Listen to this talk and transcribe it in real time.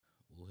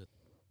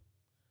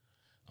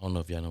I don't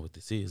know if y'all know what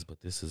this is,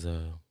 but this is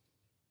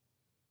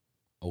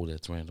Oh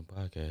That's Random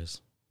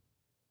podcast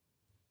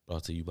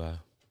brought to you by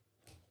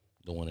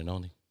the one and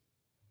only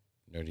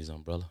Nerdy's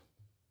Umbrella.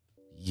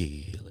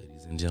 Yeah,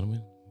 ladies and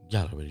gentlemen,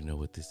 y'all already know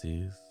what this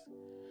is.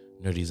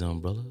 Nerdy's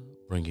Umbrella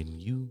bringing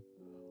you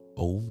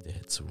Oh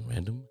That's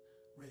Random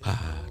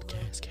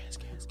podcast.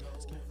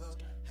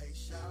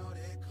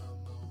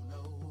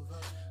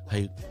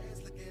 Hey,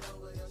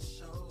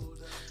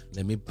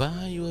 let me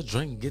buy you a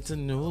drink, get to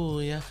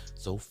know ya.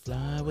 So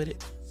fly with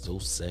it, so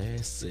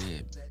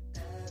sassy.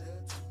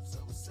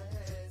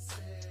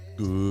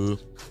 Good.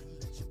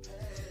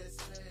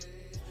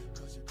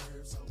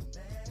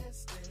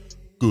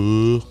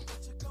 Good.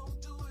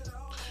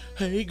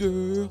 Hey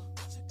girl.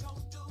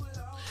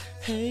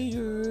 Hey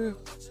girl.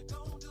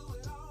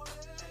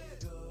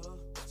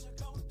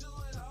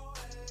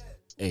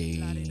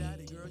 Hey.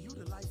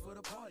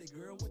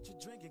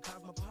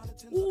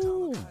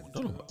 Ooh,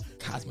 don't know about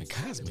Cosmic.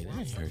 I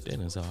ain't heard that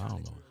in so I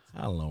don't know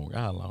how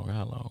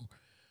long.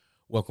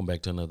 Welcome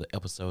back to another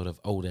episode of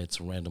Oh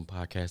That's Random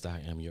podcast. I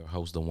am your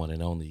host, the one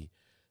and only,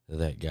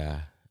 that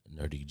guy,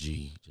 Nerdy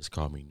G. Just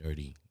call me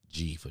Nerdy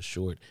G for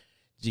short.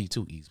 G,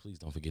 2 E's. Please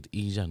don't forget the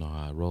E's. Y'all know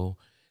how I roll.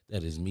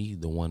 That is me,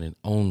 the one and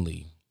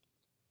only.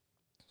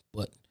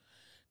 But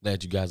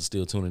glad you guys are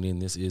still tuning in.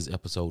 This is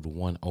episode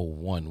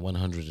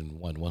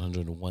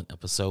 101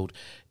 episode.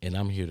 And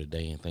I'm here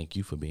today, and thank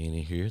you for being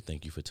in here.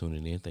 Thank you for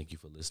tuning in. Thank you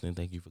for listening.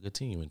 Thank you for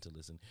continuing to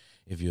listen.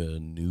 If you're a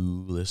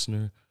new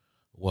listener,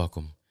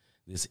 welcome.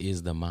 This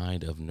is the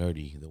mind of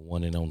Nerdy, the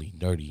one and only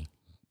Nerdy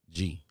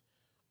G.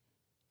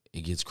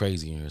 It gets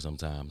crazy in here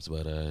sometimes,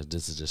 but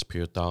this is just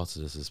pure thoughts.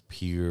 This is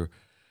pure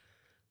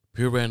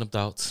random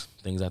thoughts,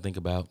 things I think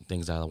about,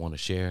 things I want to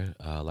share,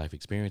 life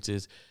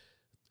experiences,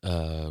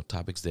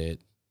 topics that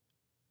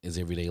is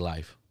everyday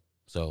life.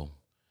 So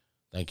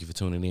thank you for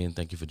tuning in.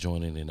 Thank you for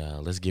joining,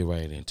 and let's get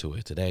right into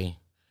it. Today,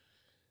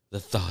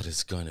 the thought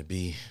is going to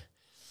be,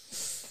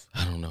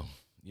 I don't know.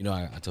 You know,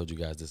 I told you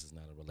guys this is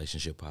not a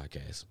relationship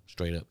podcast.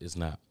 Straight up, it's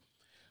not.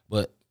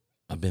 But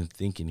I've been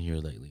thinking here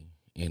lately,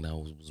 and I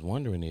was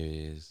wondering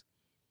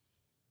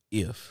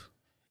if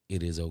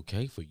it is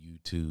okay for you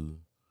to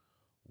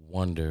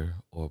wonder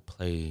or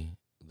play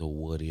the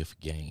what if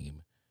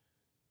game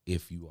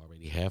if you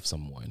already have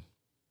someone.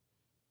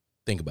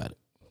 Think about it.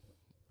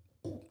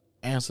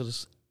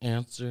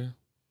 Answer.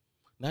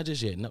 Not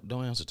just yet. No,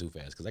 don't answer too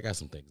fast because I got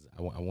some things.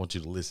 I want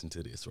you to listen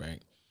to this,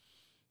 right?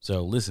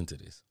 So listen to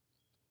this.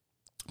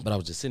 But I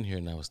was just sitting here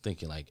and I was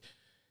thinking, like,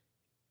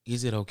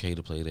 is it okay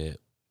to play that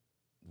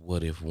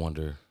what if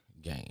wonder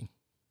game?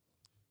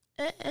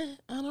 I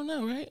don't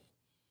know, right?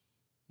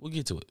 We'll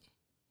get to it.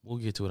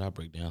 I'll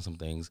break down some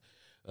things.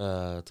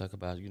 Talk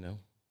about,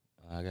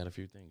 I got a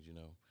few things,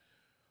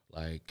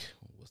 like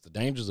what's the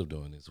dangers of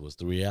doing this? What's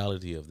the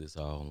reality of this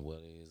all? And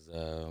what is,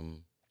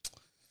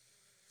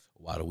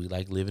 why do we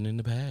like living in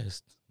the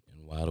past?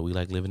 And why do we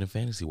like living in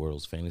fantasy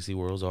worlds? Fantasy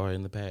worlds are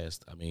in the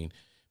past. I mean,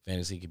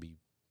 fantasy could be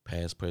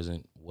past,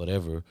 present,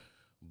 whatever.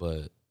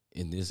 But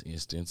in this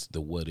instance, the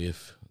what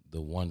if,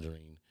 the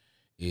wondering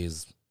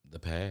is the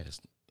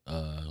past,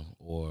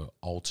 or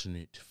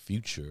alternate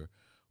future,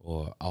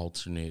 or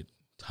alternate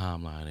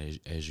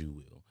timeline, as you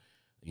will.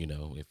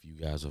 If you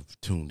guys have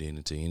tuned in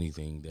into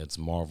anything that's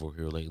Marvel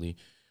here lately,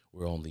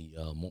 we're on the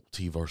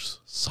multiverse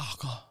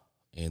saga,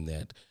 and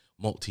that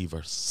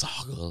multiverse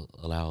saga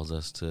allows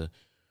us to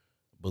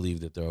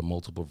believe that there are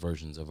multiple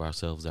versions of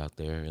ourselves out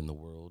there in the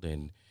world.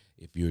 And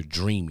if you're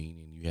dreaming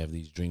and you have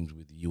these dreams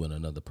with you and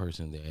another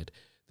person,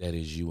 that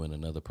is you and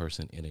another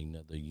person in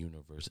another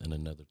universe and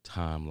another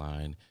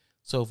timeline,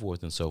 so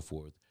forth and so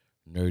forth.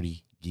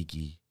 Nerdy,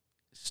 geeky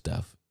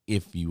stuff,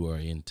 if you are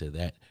into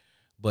that.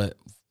 But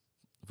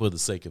for the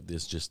sake of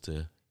this,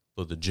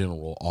 for the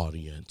general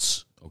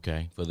audience,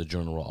 okay? For the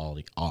general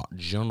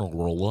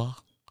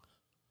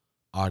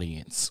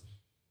audience,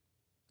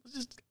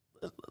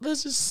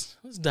 let's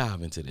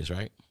dive into this,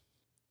 right?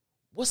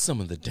 What's some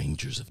of the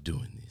dangers of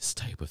doing this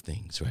type of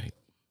things, right?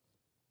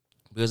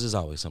 Because there's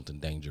always something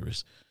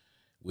dangerous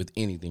with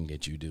anything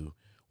that you do,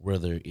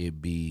 whether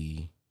it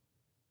be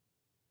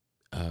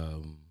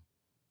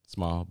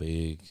small,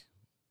 big,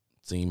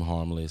 seem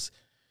harmless.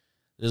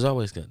 There's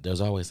always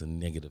a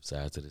negative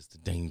side to this, the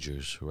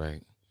dangers,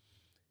 right?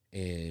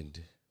 And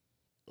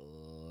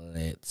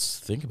let's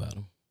think about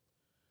them.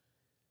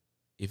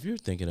 If you're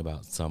thinking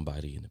about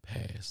somebody in the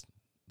past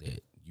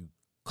that you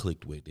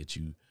clicked with, that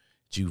you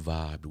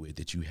vibed with,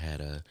 that you had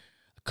a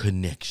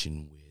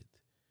connection with,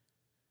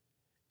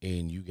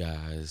 and you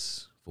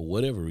guys, for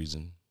whatever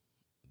reason,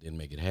 didn't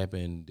make it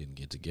happen, didn't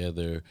get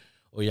together,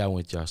 or y'all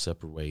went y'all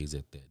separate ways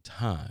at that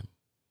time,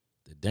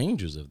 the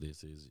dangers of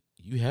this is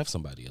you have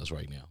somebody else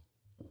right now.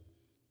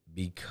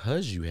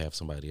 Because you have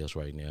somebody else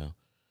right now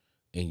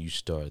and you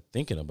start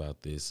thinking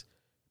about this,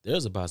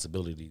 there's a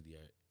possibility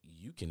that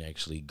you can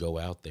actually go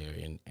out there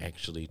and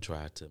actually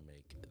try to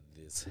make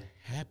this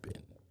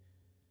happen.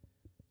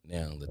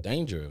 Now, the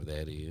danger of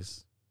that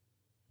is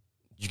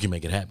you can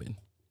make it happen.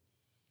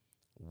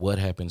 What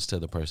happens to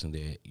the person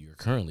that you're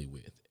currently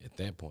with at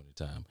that point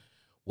in time?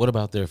 What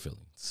about their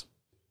feelings?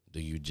 Do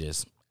you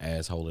just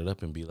asshole it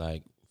up and be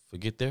like,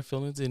 forget their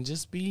feelings and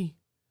just be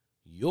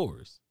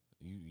yours?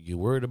 You're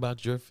worried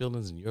about your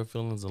feelings and your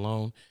feelings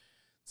alone.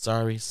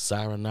 Sorry,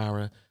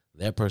 sayonara.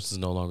 That person's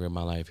no longer in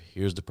my life.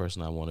 Here's the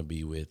person I want to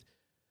be with.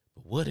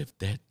 But what if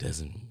that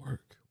doesn't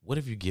work? What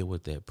if you get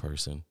with that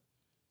person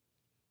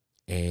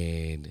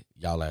and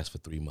y'all last for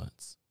 3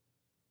 months?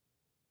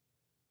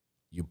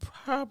 You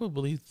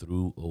probably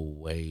threw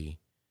away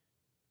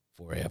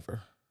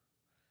forever.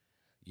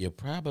 You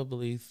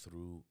probably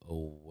threw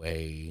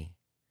away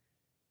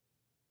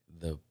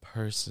the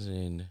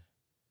person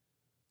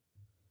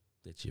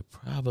that you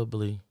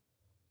probably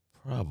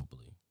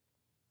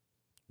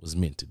was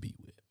meant to be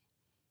with,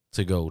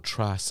 to go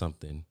try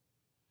something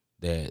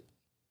that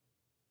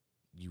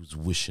you was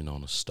wishing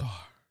on a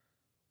star.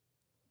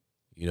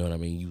 You know what I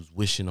mean? You was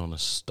wishing on a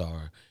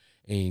star,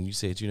 and you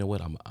said, you know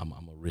what, I'm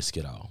gonna risk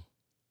it all.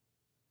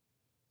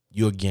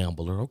 You're a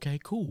gambler. Okay,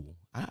 cool.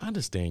 I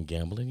understand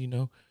gambling. You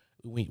know,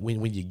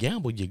 when you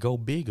gamble, you go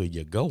big or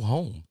you go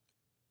home.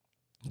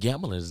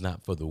 Gambling is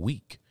not for the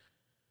weak,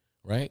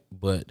 right?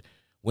 But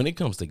when it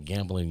comes to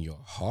gambling your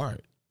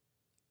heart,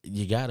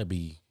 you gotta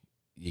be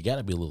a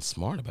little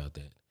smart about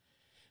that.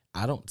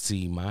 I don't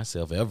see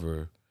myself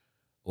ever,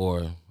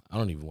 or I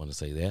don't even want to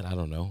say that. I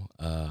don't know.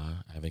 I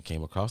haven't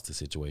came across the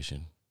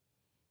situation.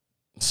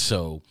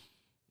 So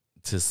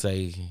to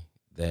say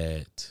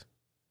that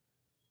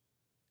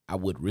I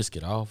would risk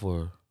it all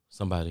for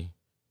somebody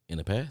in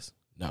the past,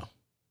 no.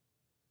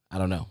 I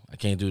don't know. I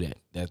can't do that.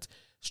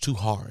 It's too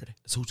hard.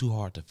 It's too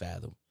hard to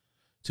fathom.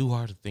 Too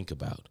hard to think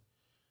about.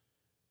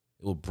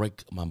 It will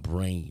break my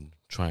brain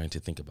trying to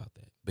think about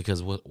that.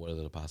 Because what are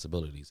the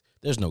possibilities?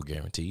 There's no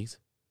guarantees.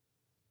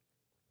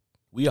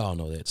 We all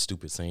know that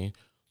stupid saying,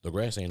 the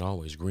grass ain't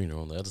always greener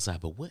on the other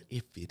side. But what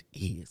if it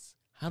is?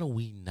 How do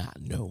we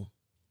not know?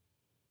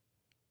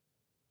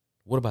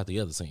 What about the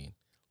other saying?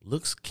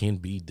 Looks can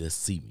be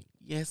deceiving.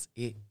 Yes,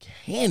 it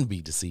can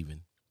be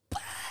deceiving.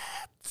 But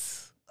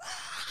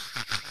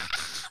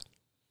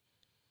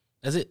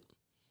that's it.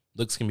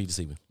 Looks can be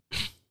deceiving.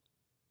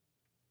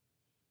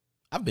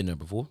 I've been there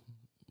before.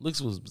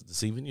 Looks was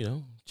deceiving, you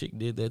know. Chick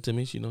did that to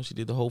me. She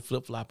did the whole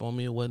flip-flop on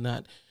me or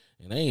whatnot.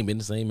 And I ain't been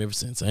the same ever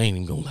since. I ain't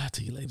even gonna lie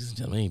to you, ladies and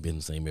gentlemen. I ain't been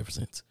the same ever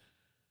since.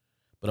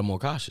 But I'm more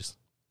cautious.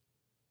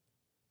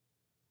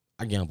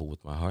 I gamble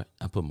with my heart.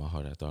 I put my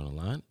heart out there on the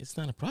line. It's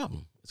not a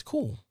problem. It's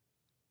cool.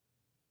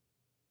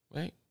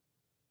 Right?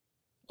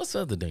 What's the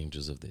other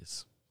dangers of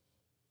this?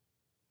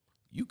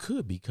 You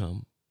could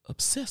become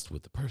obsessed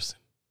with the person.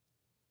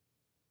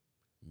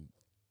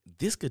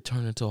 This could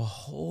turn into a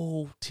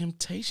whole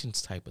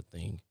Temptations type of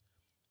thing,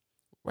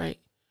 right?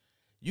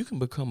 You can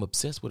become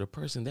obsessed with a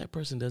person. That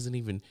person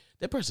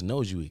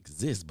knows you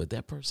exist, but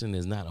that person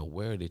is not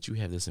aware that you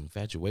have this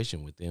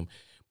infatuation with them.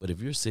 But if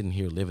you're sitting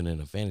here living in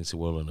a fantasy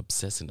world and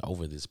obsessing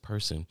over this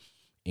person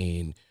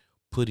and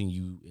putting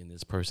you and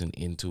this person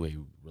into a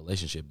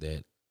relationship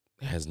that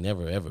has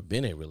never, ever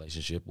been a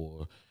relationship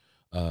or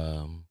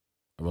a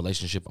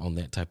relationship on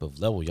that type of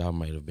level, y'all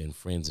might have been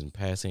friends in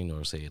passing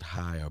or said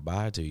hi or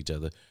bye to each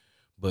other,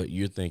 but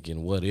you're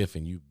thinking, what if,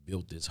 and you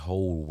built this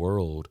whole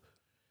world,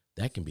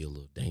 that can be a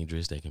little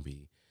dangerous. That can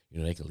be,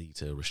 they can lead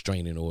to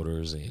restraining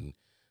orders and,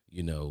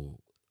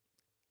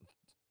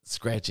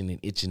 scratching and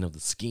itching of the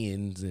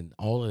skins and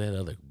all of that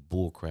other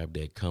bull crap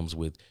that comes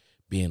with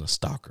being a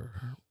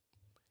stalker.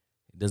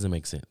 It doesn't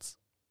make sense.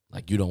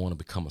 Like, you don't want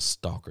to become a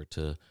stalker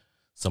to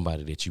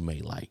somebody that you may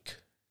like,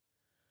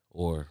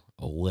 or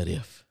what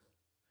if.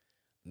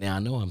 Now, I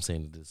know I'm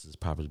saying that this is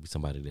probably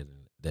somebody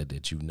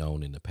that you've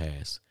known in the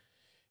past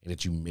and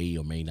that you may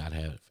or may not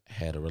have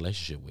had a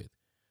relationship with.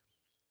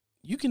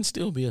 You can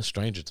still be a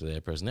stranger to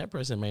that person. That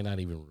person may not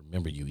even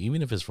remember you,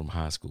 even if it's from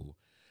high school.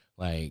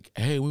 Like,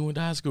 hey, we went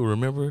to high school.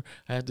 Remember,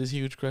 I had this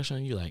huge crush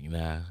on you. Like,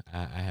 nah,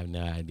 I have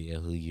no idea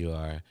who you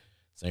are.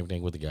 Same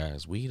thing with the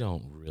guys. We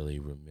don't really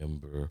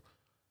remember,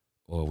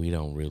 or we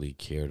don't really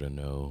care to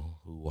know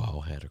who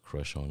all had a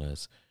crush on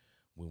us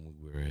when we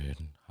were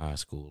in high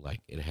school.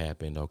 Like, it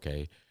happened.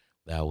 Okay,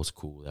 that was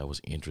cool. That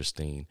was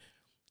interesting.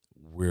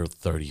 We're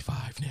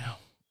 35 now.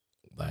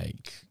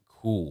 Like,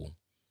 cool.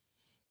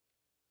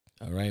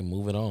 All right,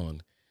 moving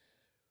on.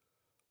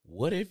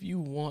 What if you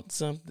want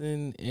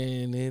something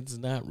and it's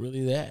not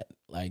really that?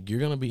 Like, you're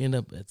going to end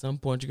up, at some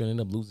point, you're going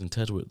to end up losing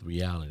touch with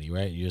reality,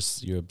 right?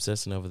 You're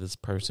obsessing over this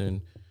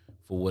person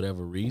for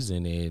whatever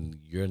reason, and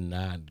you're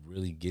not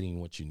really getting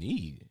what you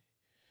need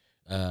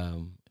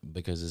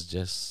because it's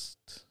just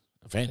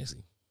a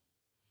fantasy.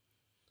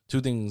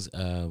 Two things.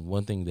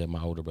 One thing that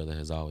my older brother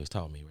has always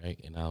taught me,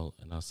 right? And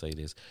I'll say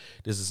this.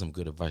 This is some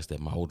good advice that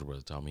my older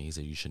brother taught me. He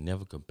said you should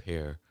never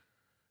compare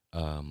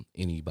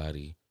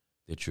anybody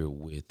that you're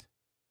with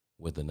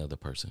another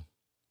person,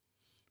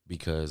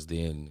 because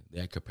then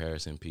that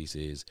comparison piece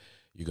is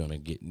you're going to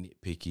get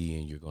nitpicky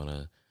and you're going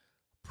to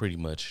pretty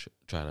much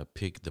try to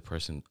pick the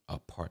person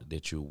apart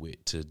that you're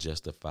with to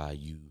justify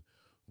you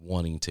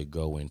wanting to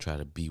go and try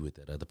to be with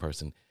that other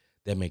person.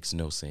 That makes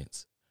no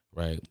sense,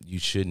 right? You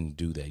shouldn't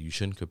do that. You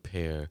shouldn't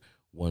compare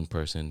one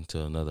person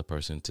to another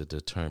person to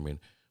determine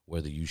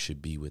whether you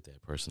should be with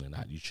that person or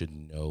not. You should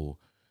know.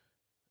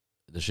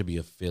 There should be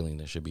a feeling.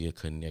 There should be a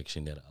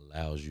connection that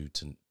allows you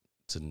to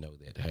know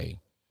that, hey,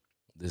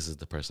 this is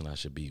the person I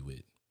should be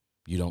with.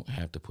 You don't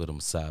have to put them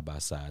side by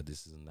side.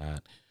 This is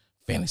not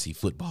fantasy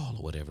football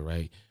or whatever,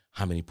 right?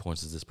 How many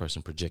points is this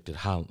person projected?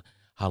 How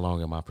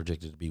long am I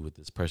projected to be with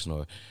this person?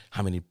 Or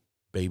how many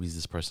babies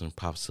this person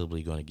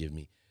possibly going to give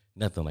me?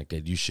 Nothing like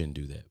that. You shouldn't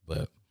do that.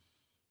 But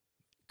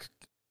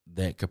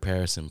that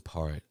comparison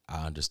part,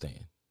 I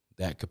understand.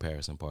 That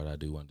comparison part, I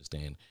do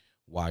understand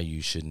why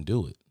you shouldn't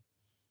do it.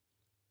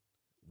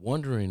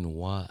 Wondering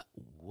why,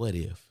 what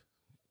if?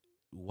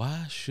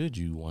 Why should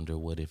you wonder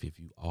what if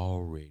you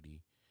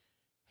already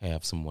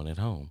have someone at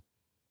home?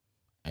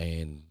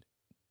 And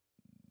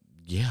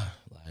yeah,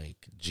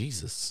 like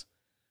Jesus,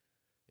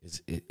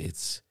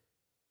 it's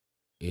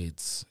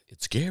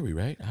scary,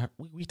 right?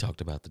 We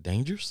talked about the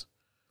dangers.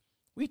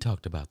 We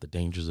talked about the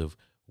dangers of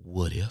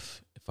what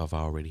if I've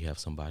already have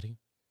somebody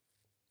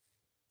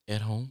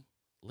at home.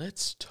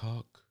 Let's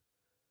talk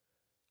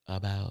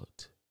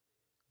about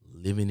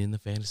living in the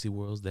fantasy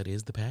worlds that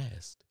is the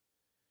past,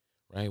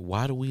 right?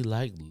 Why do we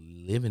like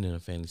living in a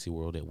fantasy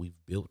world that we've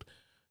built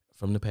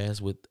from the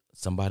past with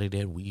somebody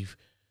that we've,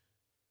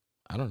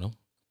 I don't know,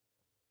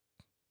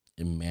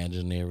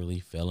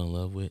 imaginarily fell in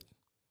love with?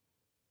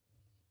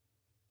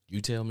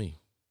 You tell me.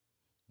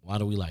 Why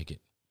do we like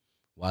it?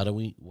 Why do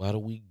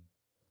we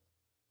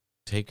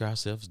take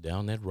ourselves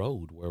down that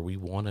road where we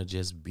want to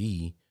just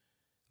be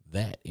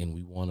that, and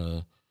we want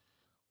to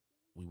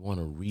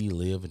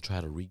relive and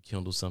try to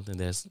rekindle something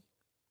that's,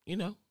 we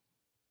don't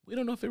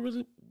know if we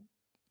really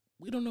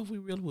would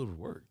have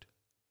worked.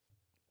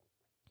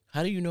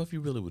 How do you know if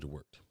you really would have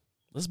worked?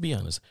 Let's be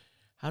honest.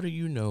 How do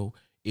you know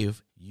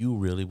if you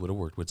really would have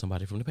worked with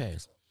somebody from the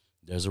past?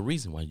 There's a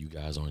reason why you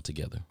guys aren't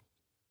together.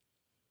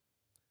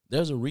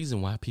 There's a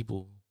reason why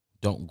people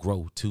don't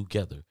grow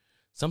together.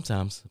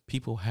 Sometimes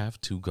people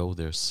have to go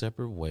their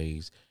separate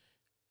ways,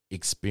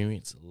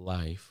 experience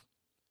life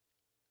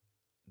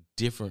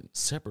different,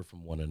 separate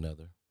from one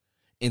another,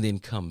 and then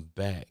come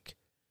back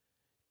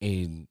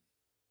and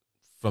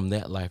from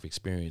that life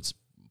experience,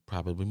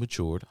 probably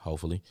matured,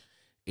 hopefully,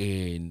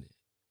 and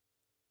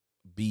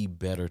be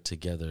better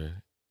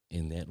together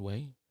in that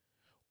way.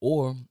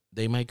 Or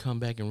they might come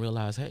back and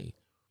realize, hey,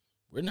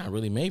 we're not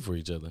really made for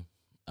each other.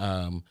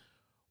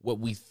 What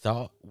we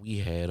thought we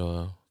had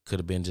could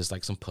have been just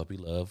like some puppy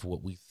love.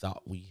 What we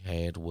thought we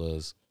had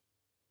was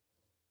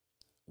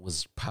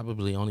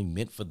probably only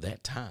meant for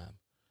that time.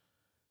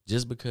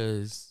 Just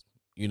because,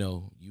 you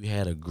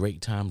had a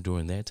great time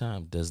during that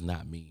time does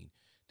not mean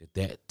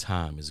that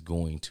time is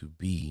going to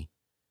be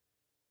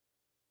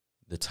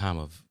the time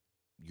of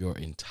your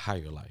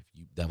entire life.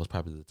 That was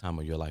probably the time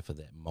of your life for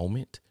that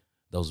moment,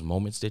 those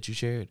moments that you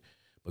shared.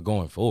 But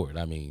going forward,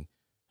 I mean,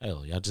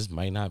 hell, y'all just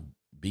might not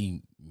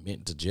be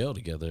meant to gel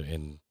together,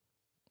 and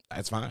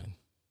that's fine.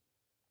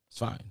 It's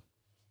fine.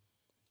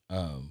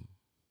 But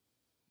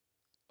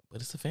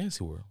it's a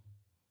fantasy world.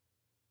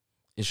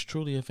 It's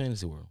truly a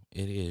fantasy world.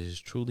 It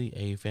is truly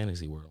a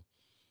fantasy world.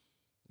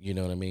 You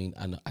know what I mean?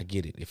 I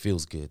get it. It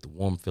feels good. The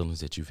warm feelings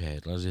that you've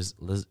had. Let's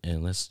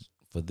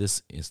for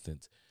this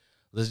instance,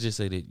 let's just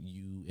say that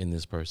you and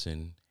this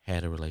person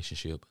had a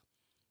relationship,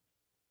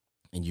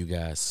 and you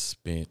guys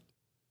spent,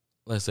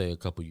 let's say, a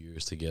couple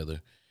years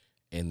together,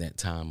 and that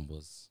time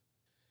was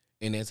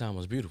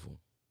beautiful.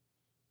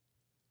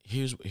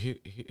 Here's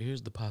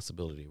the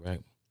possibility,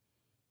 right?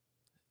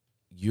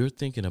 You're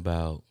thinking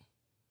about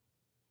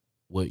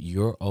what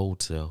your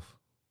old self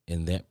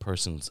and that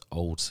person's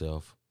old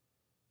self,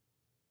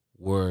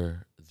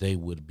 where they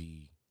would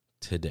be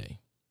today.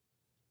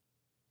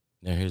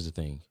 Now, here's the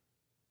thing.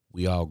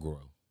 We all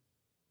grow.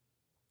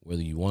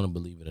 Whether you want to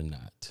believe it or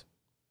not,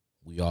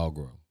 we all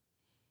grow.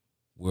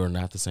 We're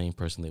not the same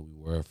person that we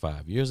were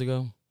 5 years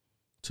ago,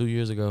 2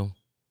 years ago,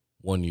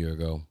 1 year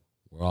ago.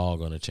 We're all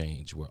going to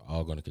change. We're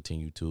all going to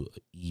continue to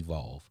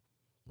evolve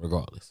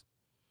regardless.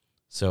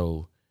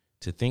 So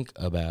to think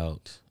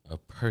about a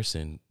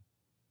person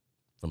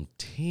from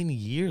 10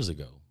 years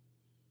ago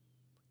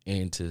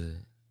and to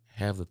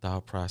have the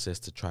thought process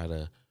to try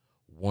to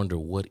wonder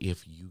what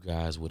if you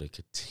guys would have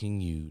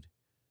continued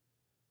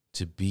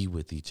to be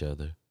with each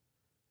other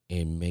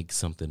and make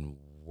something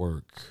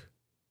work,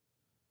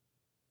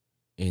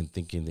 and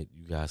thinking that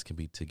you guys can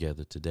be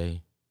together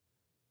today.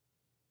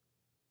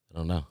 I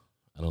don't know.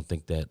 I don't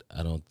think that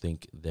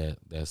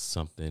that's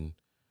something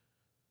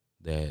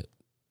that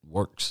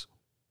works,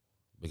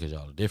 because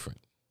y'all are different.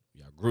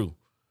 Y'all grew.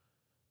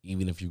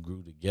 Even if you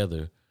grew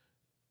together,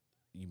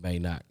 you may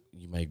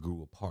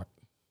grow apart.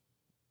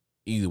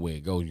 Either way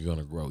it goes, you're going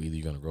to grow. Either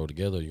you're going to grow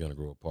together or you're going to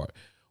grow apart.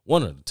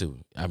 One of the two.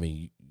 I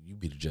mean, you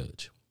be the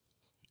judge.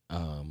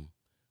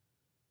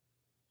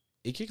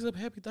 It kicks up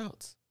happy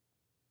thoughts.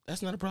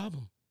 That's not a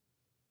problem.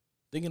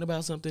 Thinking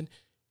about something,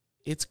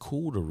 it's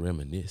cool to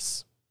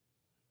reminisce.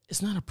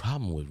 It's not a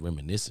problem with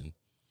reminiscing.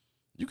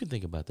 You can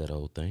think about that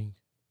old thing.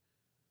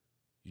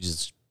 You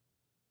just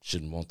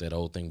shouldn't want that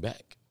old thing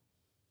back.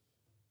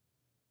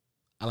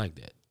 I like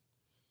that.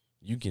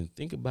 You can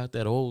think about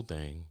that old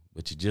thing,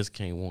 but you just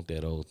can't want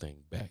that old thing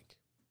back.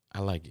 I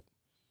like it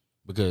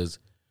because,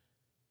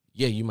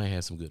 yeah, you might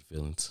have some good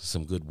feelings,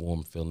 some good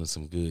warm feelings,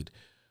 some good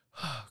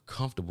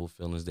comfortable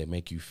feelings that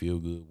make you feel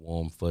good,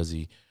 warm,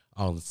 fuzzy,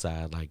 all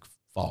inside, like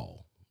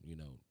fall. You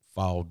know,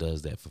 fall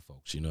does that for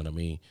folks. You know what I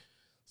mean?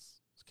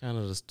 It's kind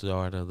of the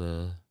start of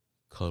the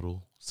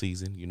cuddle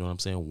season. You know what I'm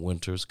saying?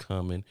 Winter's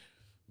coming,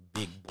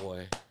 big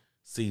boy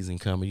season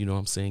coming. You know what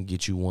I'm saying?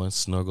 Get you one,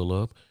 snuggle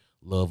up,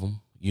 love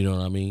them. You know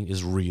what I mean?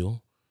 It's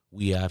real.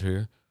 We out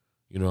here.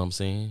 You know what I'm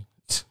saying?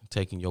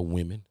 Taking your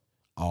women,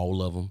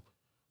 all of them.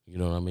 You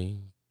know what I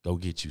mean? Go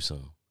get you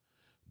some.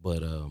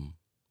 But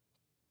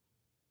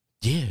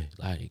yeah,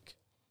 like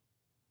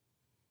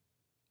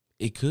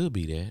it could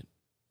be that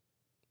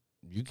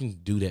you can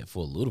do that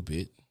for a little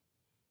bit.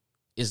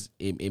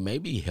 It may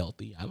be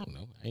healthy. I don't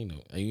know. I ain't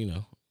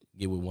know.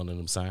 Get with one of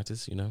them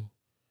scientists.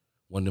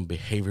 One of them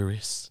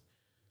behaviorists.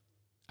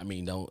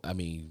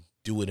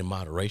 Do it in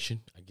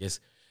moderation, I guess.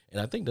 And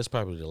I think that's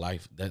probably the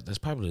life. That's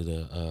probably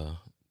the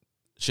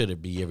should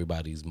it be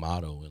everybody's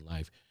motto in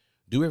life.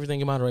 Do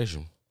everything in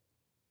moderation.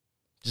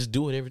 Just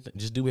do it everything.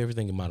 Just do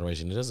everything in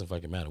moderation. It doesn't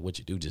fucking matter what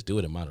you do. Just do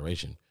it in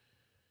moderation.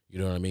 You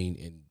know what I mean?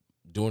 And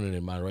doing it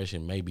in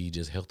moderation may be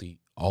just healthy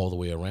all the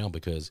way around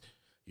because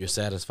you're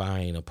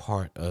satisfying a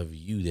part of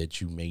you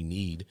that you may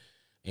need,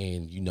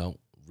 and you don't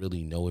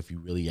really know if you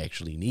really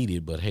actually need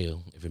it. But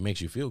hell, if it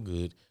makes you feel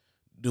good,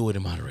 do it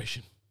in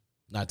moderation.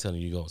 Not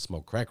telling you to go and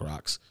smoke crack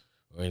rocks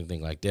or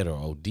anything like that or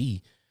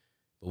OD.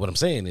 But what I'm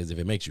saying is if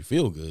it makes you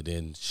feel good,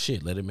 then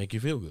shit, let it make you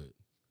feel good.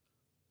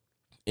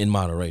 In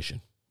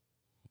moderation.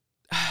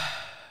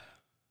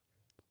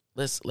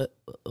 Let's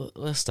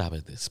stop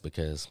at this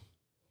because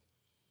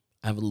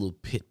I have a little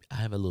pit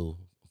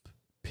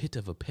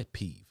of a pet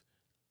peeve.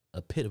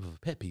 A pit of a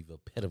pet peeve, a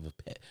pet of a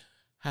pet.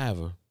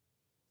 However,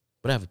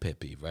 but I have a pet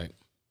peeve, right?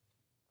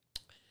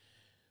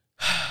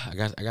 I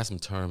got some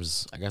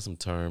terms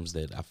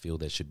that I feel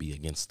that should be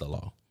against the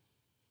law.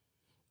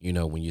 You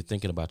know, when you're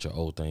thinking about your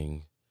old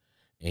thing,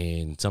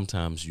 and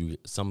sometimes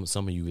some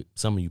of you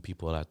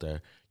people out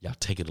there, y'all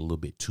take it a little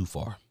bit too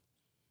far.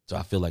 So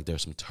I feel like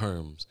there's some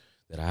terms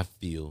that I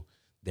feel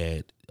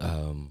that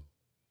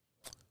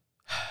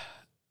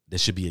that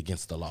should be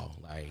against the law.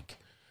 Like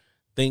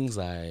things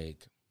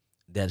like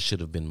that should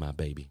have been my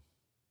baby.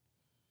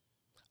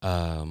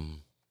 That's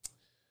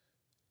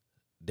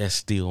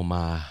still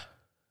my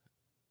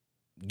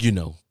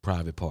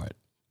private part.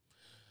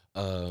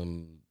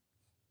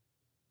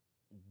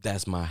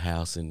 That's my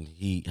house and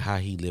how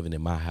he living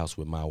in my house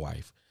with my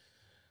wife.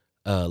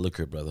 Look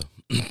here, brother.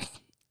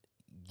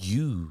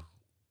 You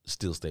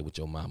still stay with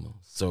your mama.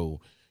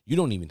 So you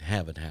don't even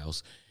have a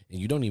house and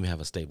you don't even have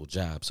a stable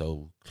job.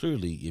 So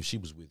clearly if she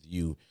was with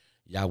you,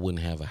 y'all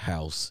wouldn't have a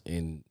house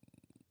and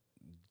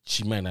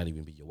she might not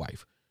even be your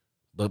wife.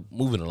 But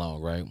moving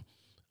along, right?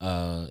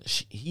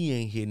 He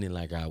ain't hitting it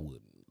like I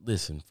would.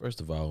 Listen,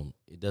 first of all,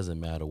 it doesn't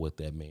matter what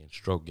that man's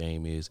stroke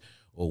game is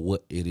or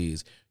what it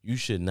is. You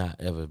should not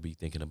ever be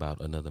thinking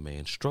about another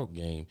man's stroke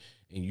game,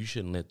 and you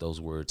shouldn't let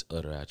those words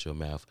utter out your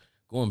mouth.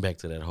 Going back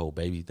to that whole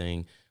baby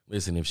thing,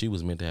 listen, if she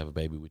was meant to have a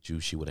baby with you,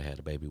 she would have had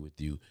a baby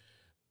with you.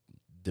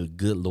 The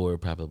good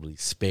Lord probably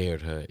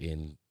spared her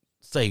and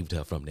saved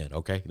her from that,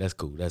 okay? That's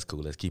cool. Let's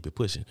keep it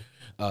pushing.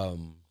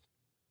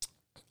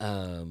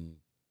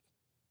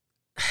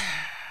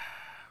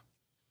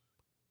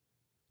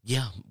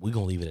 Yeah, we're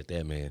going to leave it at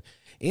that, man.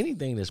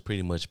 Anything that's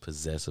pretty much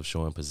possessive,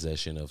 showing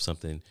possession of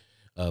something,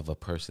 of a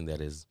person that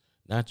is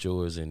not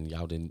yours, and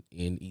y'all didn't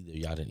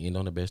end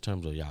on the best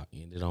terms or y'all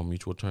ended on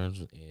mutual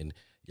terms and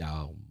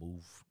y'all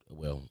moved,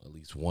 well, at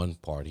least one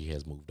party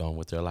has moved on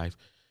with their life.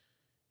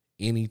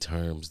 Any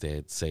terms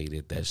that say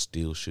that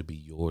still should be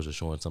yours or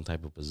showing some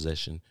type of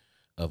possession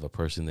of a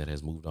person that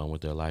has moved on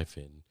with their life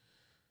and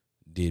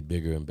did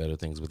bigger and better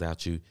things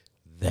without you,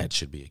 that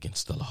should be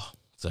against the law.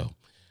 So,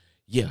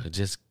 yeah,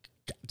 just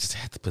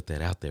had to put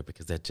that out there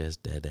because that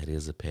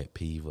is a pet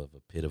peeve of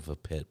a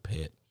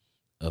pet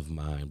of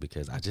mine,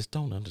 because I just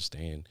don't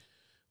understand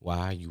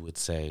why you would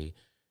say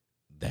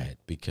that,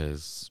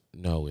 because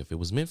no, if it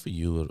was meant for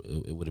you,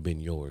 it would have been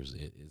yours.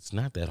 It's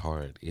not that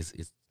hard.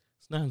 It's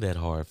not that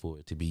hard for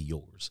it to be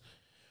yours.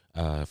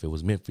 If it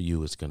was meant for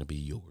you, it's going to be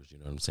yours. You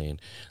know what I'm saying?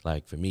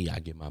 Like for me, I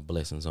get my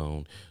blessings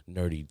on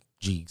Nerdy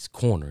G's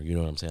corner. You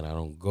know what I'm saying? I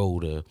don't go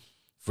to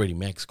Freddie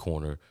Mac's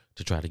corner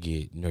to try to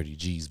get Nerdy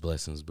G's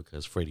blessings,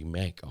 because Freddie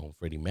Mac on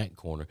Freddie Mac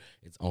corner,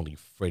 it's only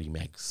Freddie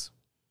Mac's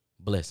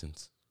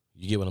blessings.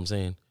 You get what I'm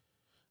saying?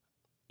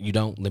 You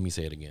don't? Let me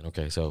say it again.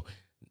 Okay, so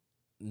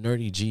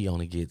Nerdy G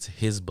only gets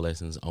his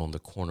blessings on the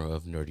corner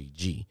of Nerdy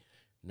G.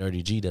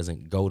 Nerdy G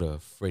doesn't go to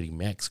Freddie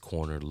Mac's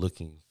corner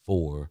looking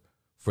for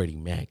Freddie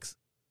Mac's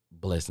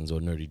blessings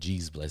or Nerdy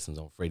G's blessings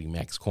on Freddie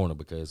Mac's corner,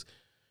 because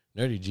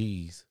Nerdy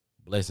G's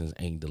blessings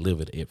ain't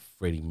delivered at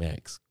Freddie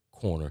Mac's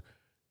corner.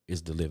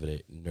 It's delivered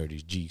at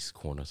Nerdy G's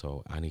corner.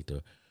 So I need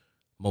to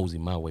mosey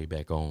my way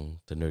back on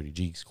to Nerdy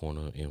G's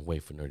corner and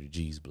wait for Nerdy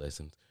G's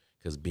blessings,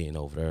 because being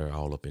over there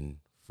all up in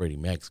Freddie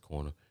Mac's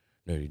corner,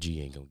 Nerdy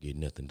G ain't gonna get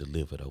nothing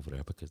delivered over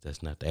there because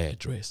that's not the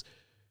address.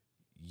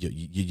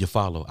 you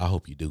follow. I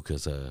hope you do,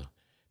 because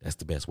that's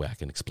the best way I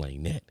can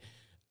explain that.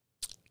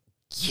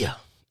 Yeah.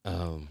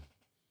 The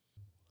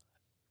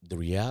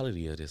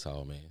reality of this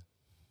all, man.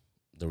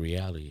 The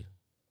reality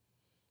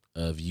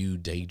of you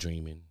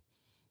daydreaming,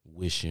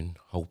 wishing,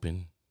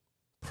 hoping,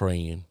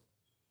 praying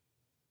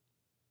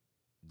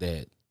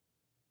that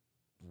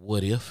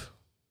what if,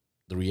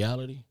 the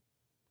reality,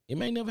 it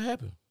may never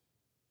happen.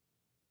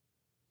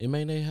 It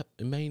may never,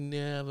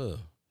 never,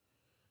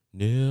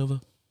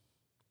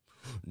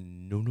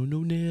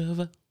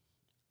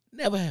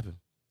 never happen.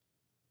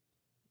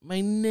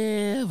 May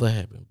never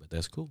happen, but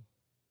that's cool.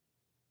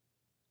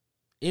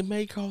 It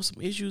may cause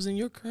some issues in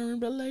your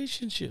current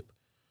relationship,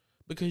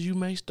 because you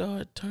may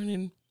start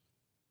turning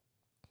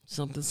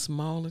something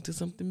small into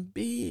something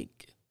big.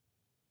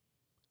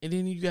 And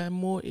then you got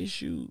more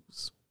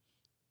issues.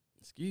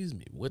 Excuse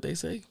me, what they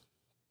say?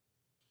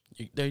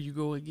 There you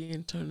go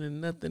again,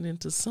 turning nothing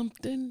into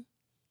something.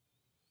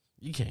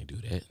 You can't do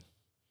that.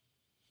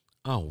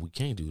 Oh, we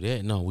can't do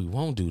that. No, we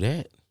won't do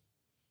that.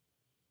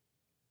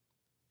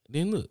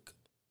 Then look,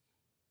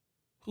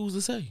 who's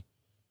to say?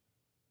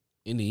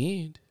 In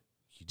the end,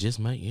 you just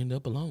might end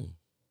up alone.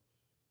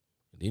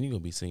 And then you're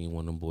going to be singing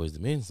one of them Boys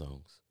II Men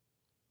songs.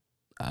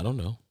 I don't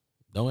know.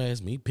 Don't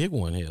ask me. Pick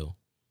one, hell.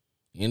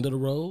 End of the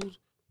road,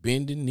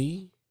 bending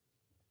knee.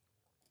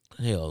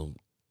 Hell,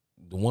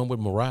 the one with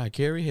Mariah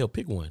Carey, hell,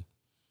 pick one.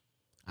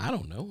 I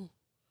don't know.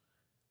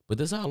 But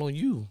that's all on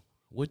you.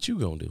 What you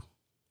gonna do?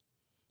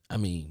 I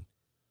mean,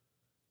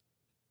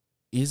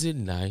 is it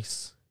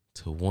nice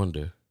to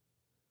wonder,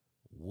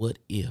 what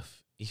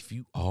if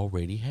you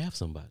already have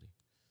somebody?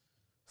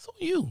 It's on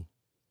you.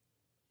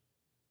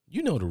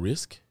 You know the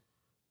risk.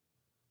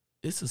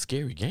 It's a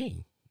scary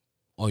game.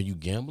 Are you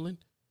gambling?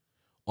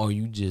 Are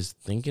you just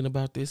thinking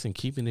about this and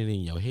keeping it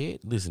in your head?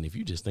 Listen, if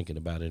you're just thinking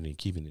about it and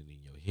keeping it in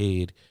your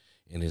head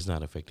and it's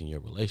not affecting your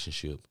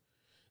relationship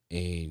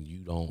and you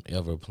don't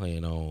ever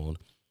plan on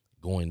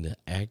going to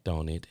act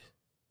on it,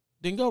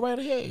 then go right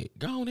ahead.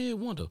 Go on ahead,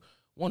 wonder.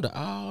 Wonder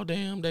all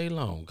damn day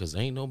long, because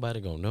ain't nobody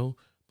going to know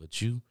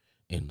but you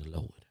and the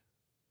Lord,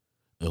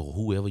 or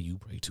whoever you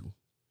pray to.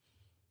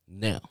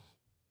 Now,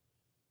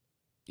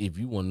 if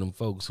you one of them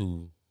folks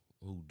who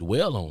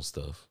dwell on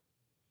stuff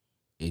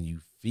and you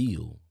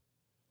feel,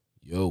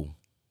 yo,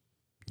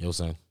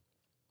 son,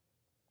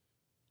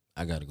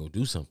 I got to go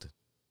do something.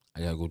 I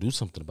got to go do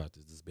something about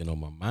this. It's been on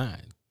my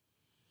mind.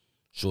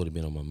 Shorty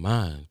been on my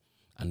mind.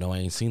 I know I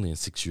ain't seen her in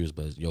 6 years,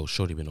 but yo,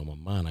 Shorty been on my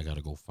mind. I got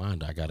to go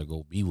find her. I got to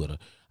go be with her.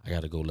 I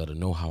got to go let her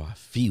know how I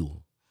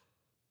feel.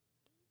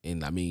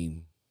 And I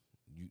mean,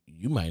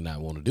 you might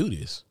not want to do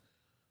this,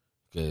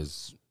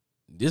 because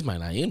this might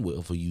not end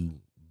well for you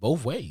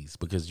both ways,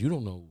 because you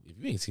don't know, if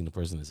you ain't seen the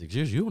person in 6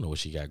 years, you don't know what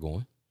she got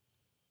going.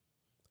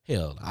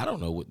 Hell, I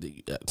don't know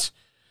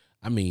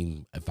I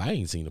mean, if I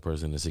ain't seen the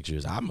person in 6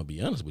 years, I'm going to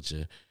be honest with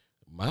you.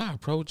 My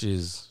approach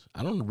is,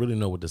 I don't really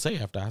know what to say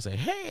after I say,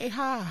 hey,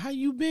 hi, how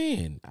you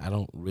been? I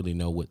don't really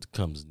know what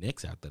comes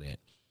next after that.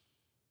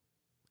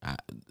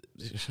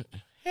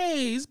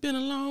 Hey, it's been a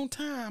long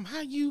time.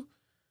 How you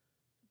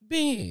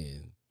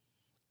been?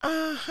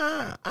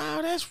 Uh-huh.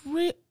 Oh, that's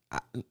real.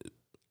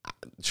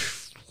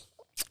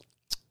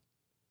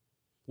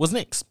 What's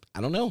next? I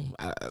don't know.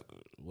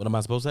 What am I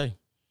supposed to say?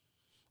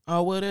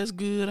 Oh, well, that's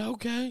good.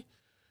 Okay.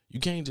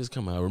 You can't just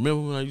come out.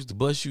 Remember when I used to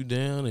bust you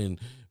down, and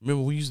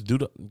remember we used to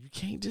do you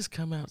can't just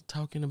come out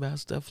talking about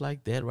stuff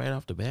like that right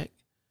off the bat.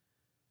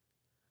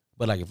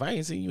 But like, if I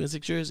ain't seen you in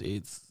 6 years,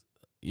 it's,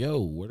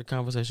 yo, where the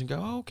conversation go?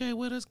 Oh, okay,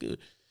 well, that's good.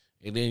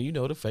 And then,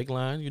 the fake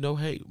line,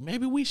 hey,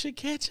 maybe we should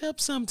catch up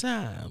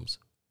sometimes.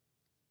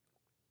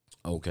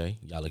 Okay,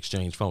 y'all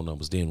exchange phone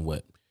numbers. Then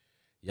what?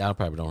 Y'all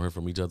probably don't hear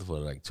from each other for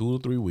like 2 or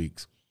 3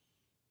 weeks.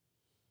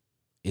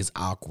 It's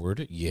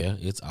awkward. Yeah,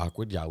 it's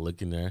awkward. Y'all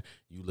looking there.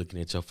 You looking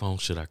at your phone.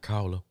 Should I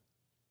call her?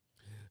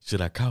 Should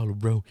I call her,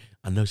 bro?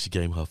 I know she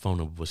gave me her phone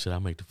number, but should I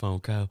make the phone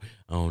call?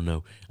 I don't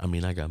know. I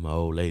mean, I got my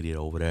old lady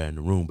over there in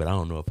the room, but I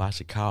don't know if I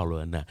should call her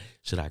or not.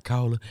 Should I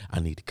call her? I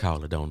need to call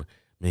her, don't I?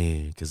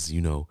 Man, because,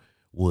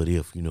 what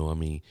if, I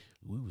mean,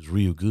 we was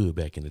real good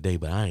back in the day,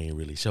 but I ain't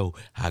really sure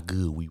how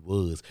good we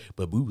was.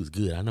 But we was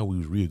good. I know we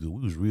was real good.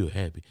 We was real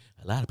happy.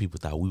 A lot of people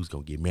thought we was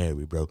going to get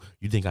married, bro.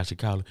 You think I should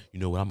call her? You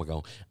know what? I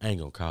ain't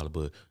going to call her,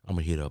 but I'm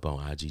going to hit her up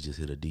on IG, just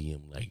hit a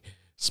DM, like,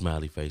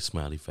 smiley face,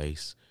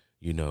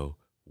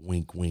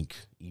 wink, wink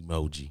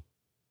emoji.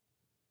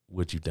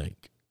 What you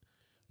think?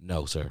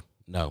 No, sir.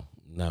 No.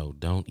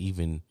 Don't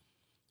even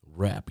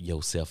wrap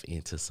yourself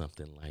into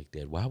something like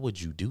that. Why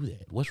would you do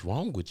that? What's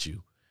wrong with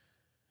you?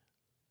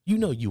 You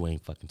know you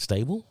ain't fucking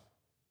stable.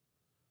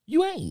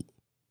 You ain't.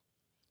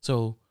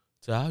 So,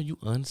 to all you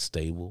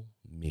unstable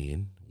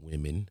men,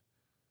 women,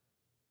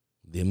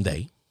 them,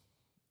 they,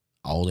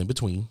 all in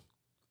between,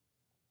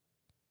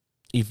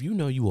 if you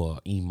know you are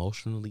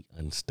emotionally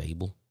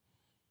unstable,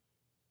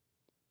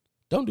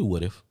 don't do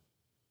what if.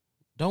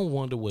 Don't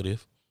wonder what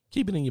if.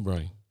 Keep it in your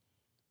brain.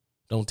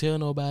 Don't tell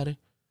nobody.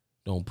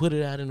 Don't put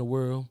it out in the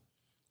world.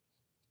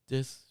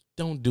 Just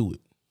don't do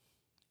it.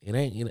 It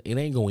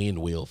ain't gonna end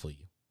well for you.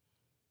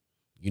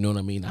 You know what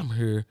I mean? I'm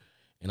here,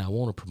 and I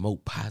want to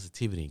promote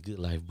positivity and good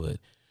life. But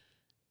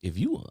if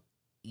you are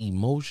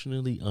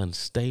emotionally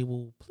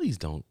unstable, please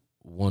don't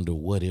wonder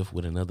what if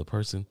with another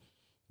person,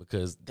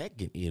 because that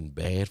can end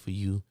bad for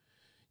you.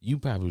 You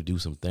probably do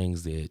some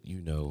things that,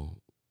 you know,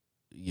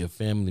 your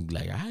family be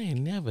like, I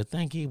ain't never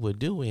think he would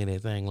do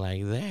anything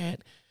like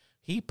that.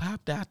 He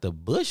popped out the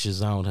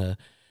bushes on her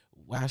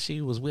while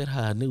she was with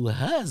her new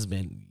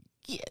husband.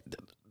 Yeah.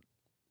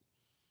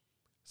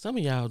 Some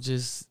of y'all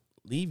just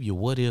leave your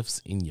what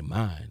ifs in your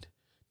mind.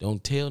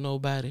 Don't tell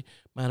nobody.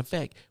 Matter of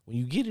fact, when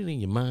you get it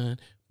in your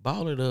mind,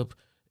 ball it up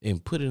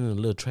and put it in a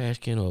little trash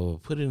can or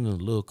put it in a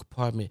little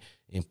compartment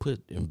and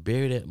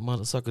bury that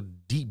motherfucker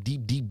deep,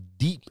 deep, deep,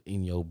 deep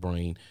in your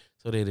brain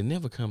so that it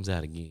never comes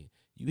out again.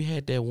 You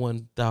had that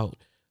one thought,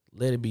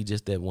 let it be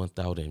just that one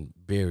thought and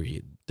bury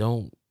it.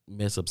 Don't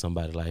mess up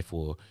somebody's life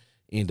or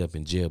end up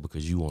in jail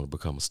because you want to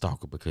become a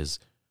stalker, because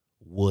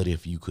what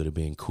if you could have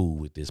been cool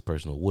with this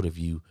person, or what if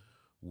you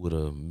would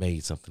have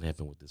made something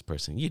happen with this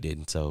person? You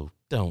didn't, so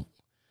don't.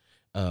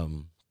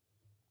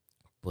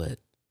 But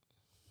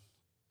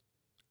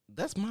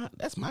that's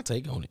my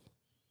take on it.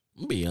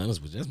 I'm gonna be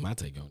honest with you, that's my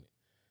take on it.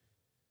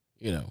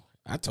 You know,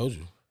 I told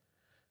you.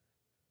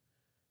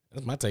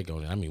 That's my take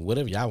on it. I mean,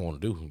 whatever y'all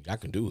want to do, y'all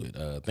can do it.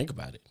 Think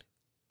about it.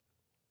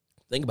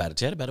 Think about it.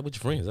 Chat about it with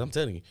your friends. I'm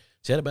telling you.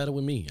 Chat about it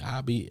with me.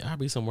 I'll be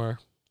somewhere,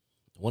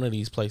 one of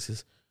these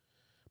places.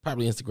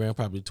 Probably Instagram,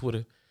 probably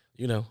Twitter.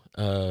 You know,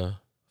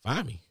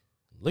 find me.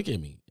 Look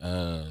at me.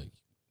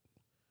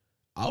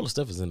 All the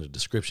stuff is in the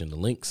description. The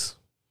links.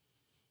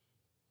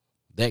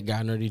 That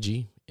guy Nerdy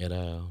G at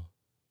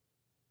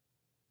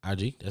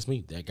IG. That's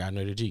me. That guy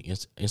Nerdy G.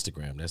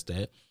 Instagram. That's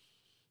that.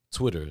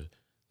 Twitter.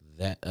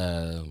 That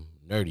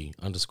Nerdy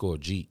 _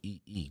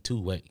 GEE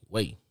 2 way.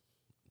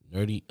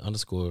 Nerdy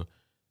 _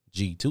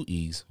 G 2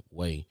 E's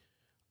way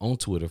on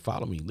Twitter.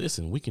 Follow me.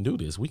 Listen, we can do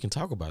this. We can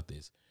talk about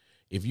this.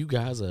 If you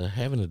guys are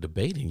having a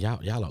debate and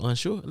y'all are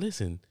unsure,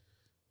 listen,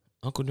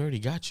 Uncle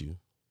Nerdy got you.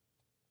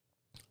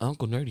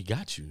 Uncle Nerdy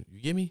got you.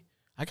 You get me?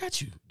 I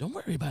got you. Don't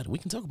worry about it. We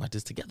can talk about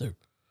this together.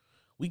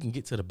 We can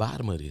get to the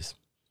bottom of this.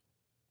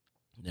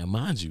 Now,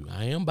 mind you,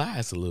 I am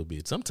biased a little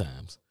bit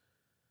sometimes.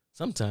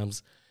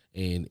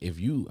 And if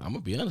I'm going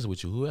to be honest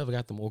with you, whoever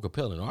got the more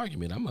compelling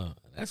argument,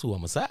 that's who I'm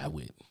going to side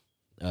with.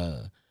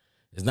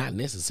 It's not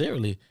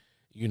necessarily,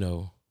 you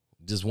know,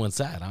 just one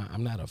side.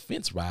 I'm not a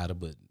fence rider,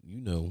 but,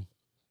 you know,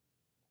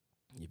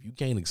 if you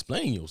can't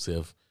explain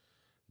yourself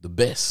the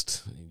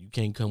best, and you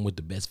can't come with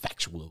the best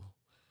factual,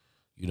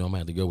 you know, I'm going to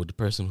have to go with the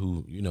person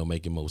who, you know,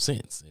 making most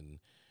sense. And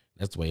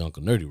that's the way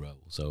Uncle Nerdy rolls.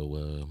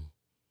 So,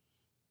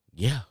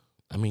 yeah,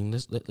 I mean,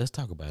 let's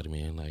talk about it,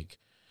 man. Like,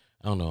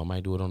 I don't know. I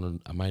might do it on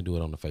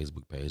the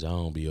Facebook page. I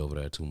don't be over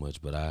there too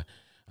much, but I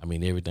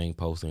mean, everything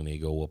posting, they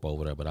go up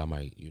over there. But I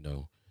might, you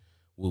know,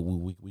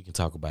 we can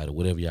talk about it,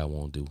 whatever y'all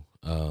want to do.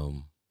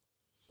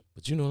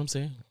 But you know what I'm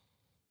saying?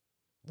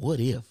 What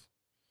if?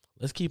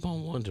 Let's keep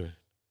on wondering.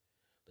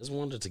 Let's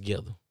wonder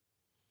together.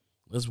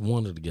 Let's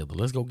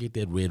go get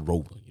that Red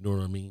Rover. You know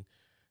what I mean?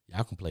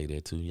 Y'all can play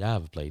that too. Y'all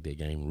ever played that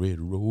game, Red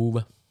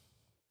Rover?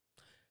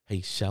 Hey,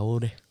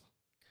 shawty,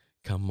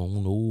 come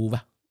on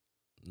over.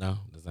 No,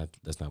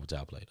 that's not what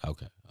y'all played.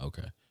 Okay.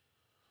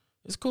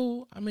 It's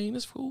cool. I mean,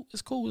 it's cool.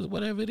 It's cool.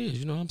 Whatever it is.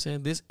 You know what I'm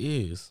saying? This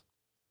is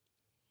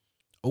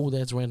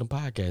That's Random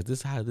Podcast. This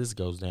is how this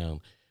goes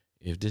down.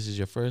 If this is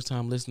your first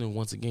time listening,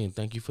 once again,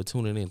 thank you for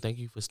tuning in. Thank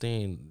you for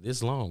staying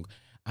this long.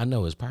 I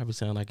know it's probably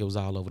sound like it was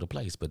all over the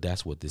place, but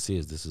that's what this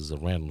is. This is a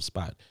random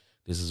spot.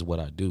 This is what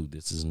I do.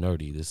 This is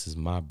nerdy. This is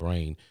my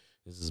brain.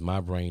 This is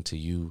my brain to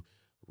you.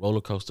 Roller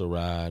coaster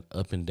ride,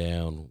 up and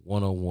down,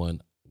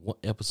 101.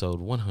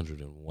 Episode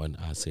 101.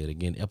 I say it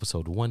again,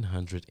 episode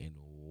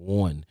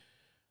 101.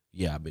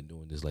 Yeah, I've been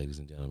doing this, ladies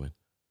and gentlemen.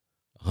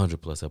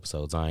 100+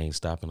 episodes. I ain't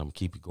stopping. I'm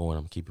keep it going.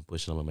 I'm keeping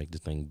pushing. I'm gonna make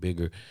this thing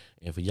bigger.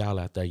 And for y'all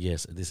out there,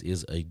 yes, this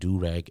is a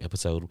do-rag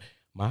episode.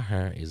 My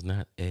hair is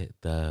not at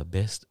the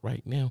best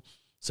right now.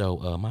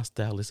 So my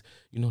stylist,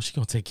 you know, she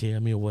gonna take care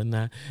of me or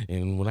whatnot.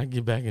 And when I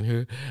get back in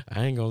here,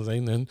 I ain't gonna say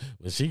nothing,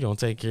 but she gonna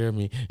take care of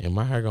me. And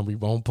my hair gonna be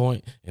on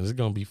point, and it's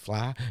gonna be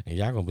fly. And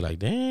y'all gonna be like,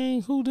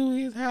 dang, who do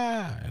his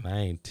hair? And I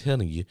ain't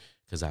telling you,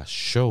 because I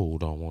sure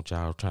don't want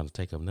y'all trying to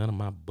take up none of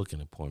my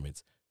booking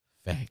appointments.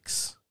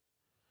 Facts.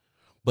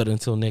 But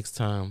until next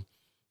time,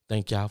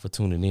 thank y'all for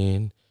tuning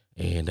in.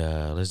 And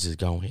let's just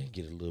go ahead and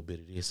get a little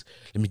bit of this.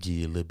 Let me give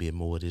you a little bit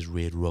more of this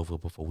Red Rover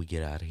before we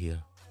get out of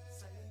here.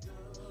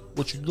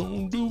 What you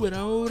gonna do with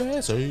all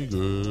that? Say,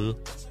 girl.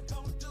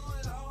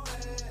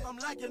 I'm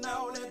liking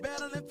all that,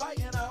 better than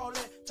fighting all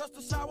that. Just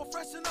a shower,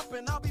 freshen up,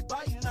 and I'll be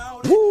biting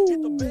all that. Woo.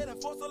 Hit the bed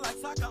and force her like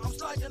soccer, I'm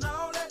striking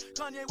all that.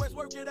 Kanye West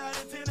work it out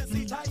in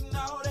Tennessee, tighten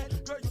all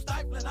that. Girl, you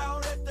stifling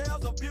all that. There's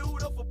a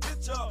beautiful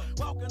picture.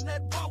 Walking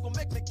that walk will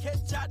make me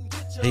catch out and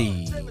get you.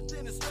 Hey.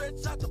 Everything is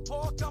stretch out the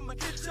park, I'ma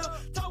get you.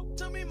 Talk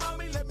to me,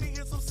 mommy, let me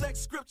hear some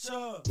sex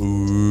scripture.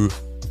 Ooh.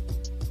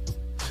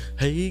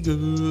 Hey,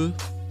 girl.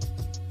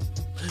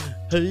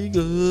 Hey,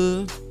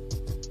 girl.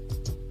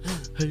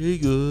 Hey,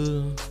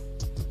 girl.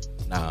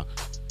 Nah,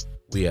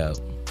 we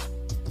out.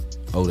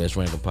 That's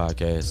Random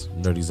Podcast.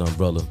 Nerdy's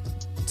Umbrella.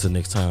 Until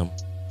next time,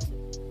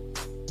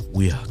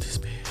 we out this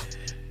bitch.